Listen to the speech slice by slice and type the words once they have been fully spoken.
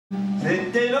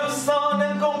C'était le sang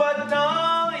d'un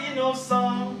combattant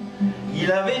innocent.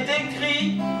 Il avait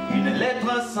écrit une lettre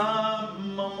à sa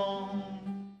maman.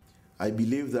 I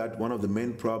believe that one of the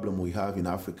main problems we have in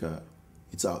Africa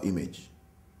is our image.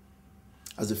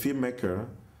 As a filmmaker,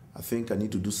 I think I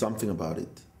need to do something about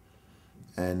it.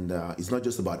 And it's not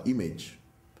just about image,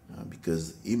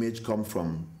 because image comes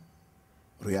from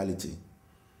reality.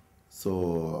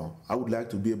 So I would like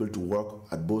to be able to work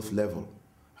at both levels,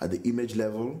 at the image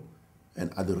level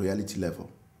and at the reality level.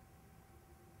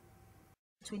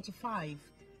 25,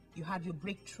 you had your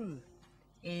breakthrough,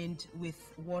 and with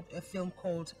what a film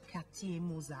called Quartier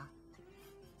Mozart.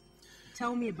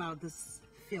 Tell me about this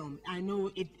film. I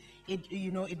know it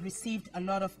received a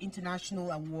lot of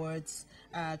international awards.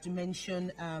 To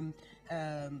mention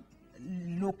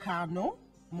Locarno,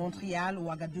 Montreal,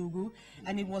 Ouagadougou,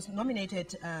 and it was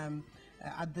nominated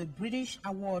at the British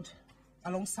Award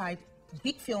alongside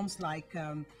big films like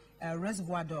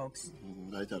Reservoir Dogs.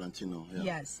 By Tarantino. Yeah.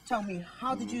 Yes. Tell me,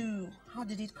 how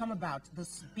did it come about,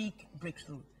 this big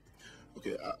breakthrough?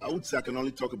 Okay, I would say I can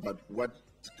only talk about what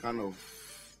kind of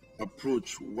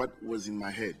approach, what was in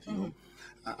my head. You know,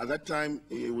 at that time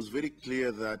it was very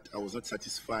clear that I was not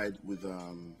satisfied with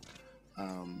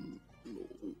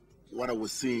what I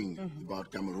was seeing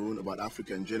about Cameroon, about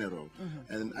Africa in general,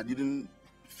 and I didn't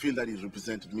feel that it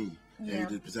represented me. Yeah. And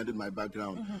it represented my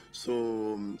background.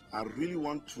 So I really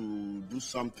want to do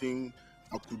something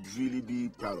I could really be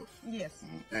proud of. Yes.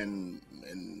 And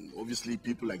obviously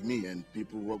people like me and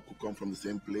people who could come from the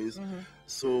same place.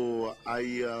 So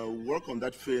I work on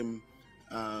that film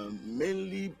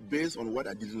mainly based on what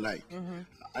I didn't like.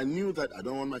 I knew that I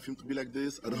don't want my film to be like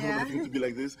this, I don't want my film to be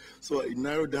like this, so it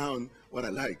narrowed down what I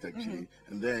liked actually.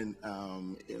 And then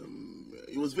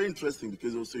it was very interesting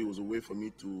because also it was a way for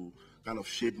me to kind of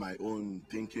shape my own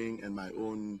thinking and my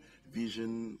own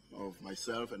vision of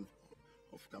myself and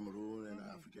of Cameroon and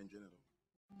Africa in general.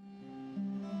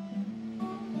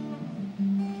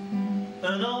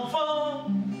 Un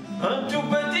enfant, un tout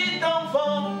petit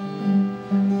enfant.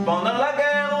 Pendant la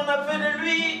guerre, on a fait de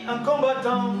lui un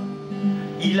combattant.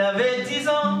 Il avait 10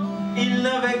 ans, il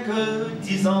n'avait que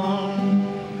 10 ans.